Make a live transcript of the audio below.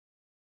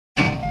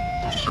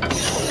Hey,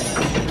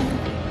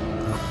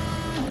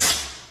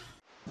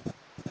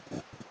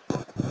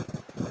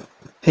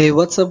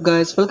 what's up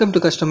guys? Welcome to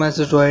Customize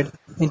Droid.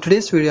 In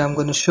today's video, I'm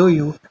going to show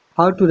you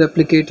how to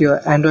replicate your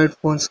Android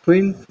phone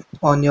screen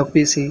on your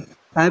PC.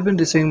 I've been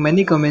receiving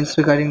many comments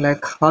regarding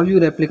like how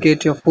you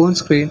replicate your phone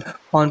screen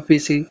on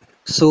PC.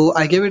 So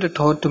I gave it a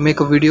thought to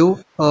make a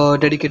video, a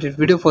dedicated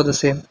video for the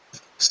same.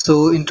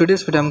 So in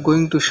today's video, I'm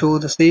going to show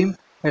the same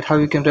at how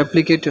you can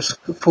replicate your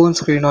phone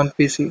screen on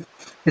PC.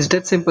 It's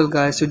that simple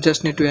guys, you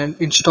just need to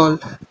install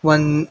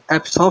one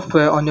app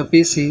software on your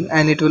PC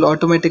and it will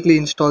automatically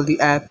install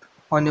the app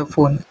on your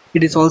phone.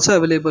 It is also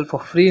available for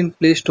free in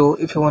Play Store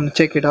if you want to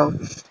check it out.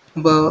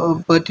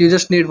 But you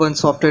just need one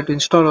software to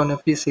install on your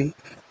PC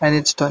and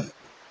it's done.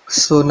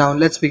 So now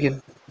let's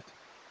begin.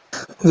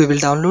 We will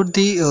download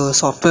the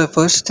software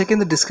first. Check in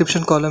the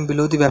description column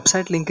below, the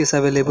website link is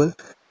available.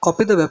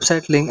 Copy the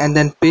website link and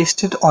then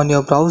paste it on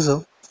your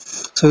browser.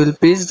 So we'll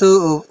paste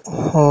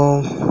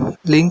the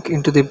link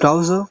into the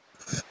browser.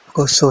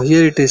 So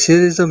here it is.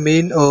 Here is the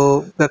main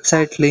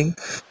website link.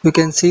 You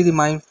can see the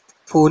My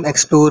Phone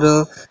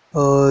Explorer,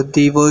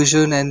 the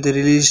version and the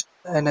release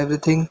and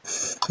everything,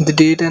 the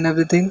date and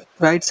everything.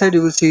 Right side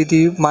you will see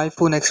the My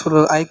Phone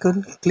Explorer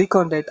icon. Click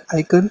on that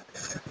icon.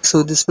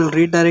 So this will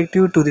redirect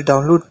you to the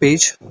download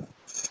page.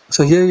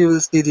 So here you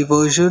will see the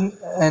version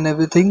and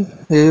everything.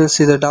 Here you will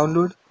see the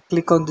download.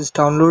 Click on this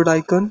download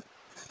icon.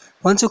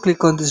 Once you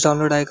click on this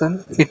download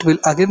icon, it will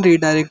again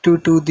redirect you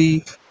to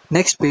the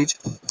next page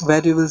where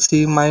you will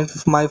see my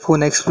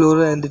phone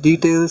explorer and the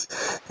details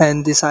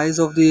and the size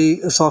of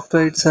the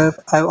software itself.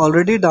 I've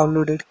already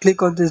downloaded.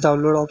 Click on this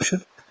download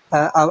option.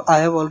 I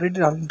have already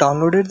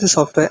downloaded the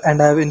software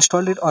and I have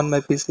installed it on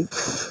my PC.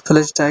 So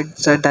let's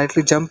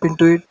directly jump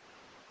into it.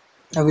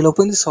 I will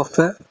open the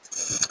software.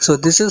 So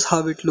this is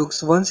how it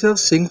looks. Once you have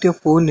synced your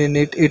phone in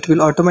it, it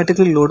will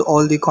automatically load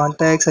all the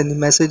contacts and the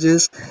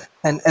messages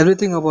and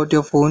everything about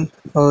your phone.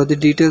 The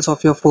details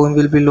of your phone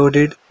will be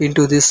loaded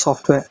into this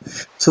software.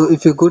 So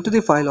if you go to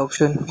the file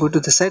option, go to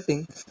the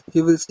setting,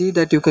 you will see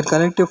that you can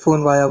connect your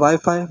phone via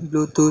Wi-Fi,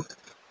 Bluetooth,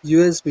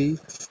 USB,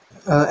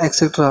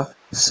 etc.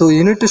 So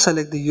you need to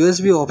select the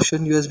USB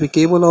option, USB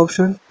cable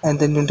option, and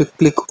then you need to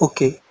click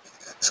OK.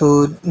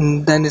 So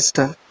then it's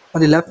done. On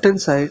the left hand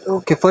side,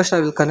 okay, first I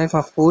will connect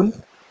my phone.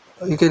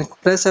 You can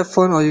press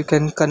F1 or you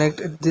can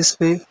connect it this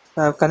way.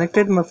 I have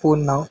connected my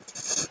phone now.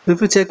 If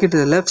you check it to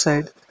the left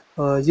side,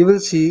 you will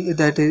see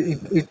that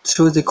it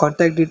shows the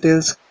contact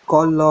details,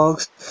 call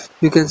logs.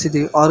 You can see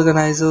the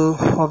organizer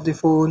of the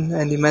phone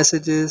and the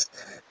messages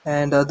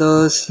and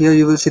others. Here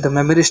you will see the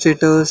memory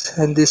status,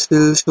 and this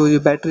will show you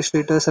battery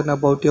status and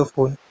about your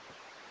phone.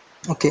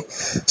 Okay,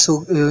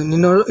 so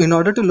in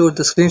order to load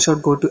the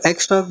screenshot, go to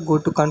extract, go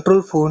to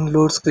control phone,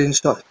 load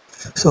screenshot.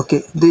 So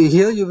okay,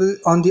 here you will,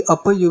 on the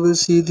upper you will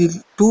see the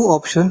two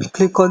options.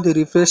 Click on the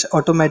refresh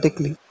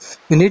automatically.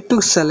 You need to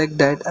select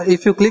that.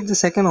 If you click the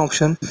second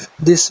option,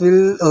 this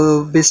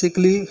will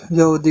basically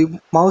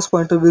the mouse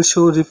pointer will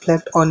show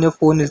reflect on your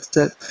phone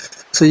itself.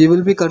 So you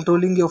will be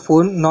controlling your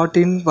phone, not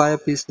in via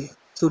PC.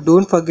 So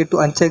don't forget to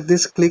uncheck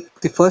this.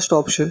 Click the first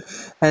option,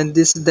 and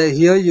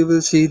here you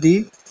will see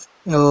the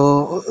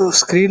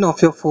screen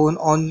of your phone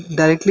on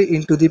directly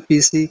into the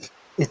PC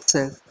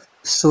itself.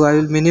 So I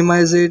will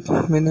minimize it.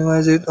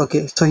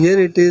 Okay, so here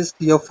it is,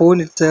 your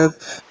phone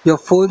itself. Your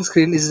phone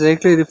screen is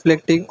directly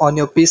reflecting on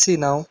your PC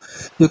now.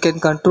 You can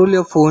control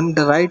your phone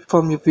right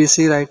from your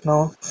PC right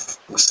now.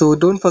 So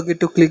don't forget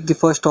to click the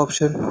first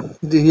option.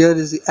 Here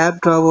is the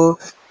app drawer.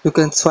 You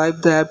can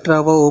swipe the app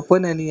drawer,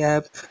 open any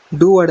app,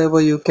 do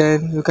whatever you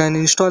can. You can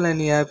install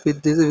any app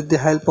with this with the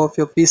help of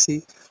your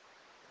PC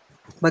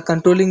by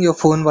controlling your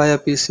phone via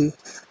PC.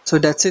 So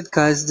that's it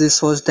guys,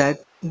 this was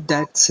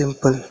that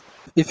simple.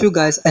 If you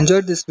guys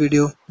enjoyed this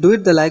video, do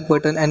hit the like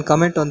button and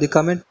comment on the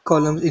comment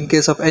column in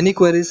case of any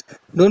queries.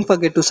 Don't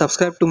forget to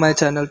subscribe to my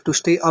channel to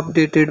stay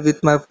updated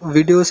with my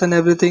videos and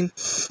everything.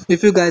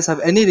 If you guys have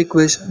any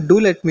requests,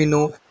 do let me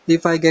know.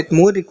 If I get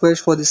more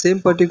requests for the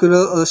same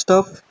particular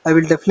stuff, I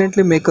will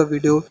definitely make a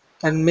video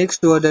and make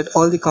sure that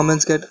all the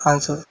comments get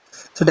answered.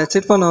 So that's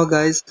it for now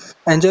guys.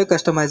 Enjoy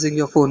customizing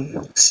your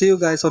phone. See you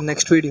guys on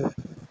next video.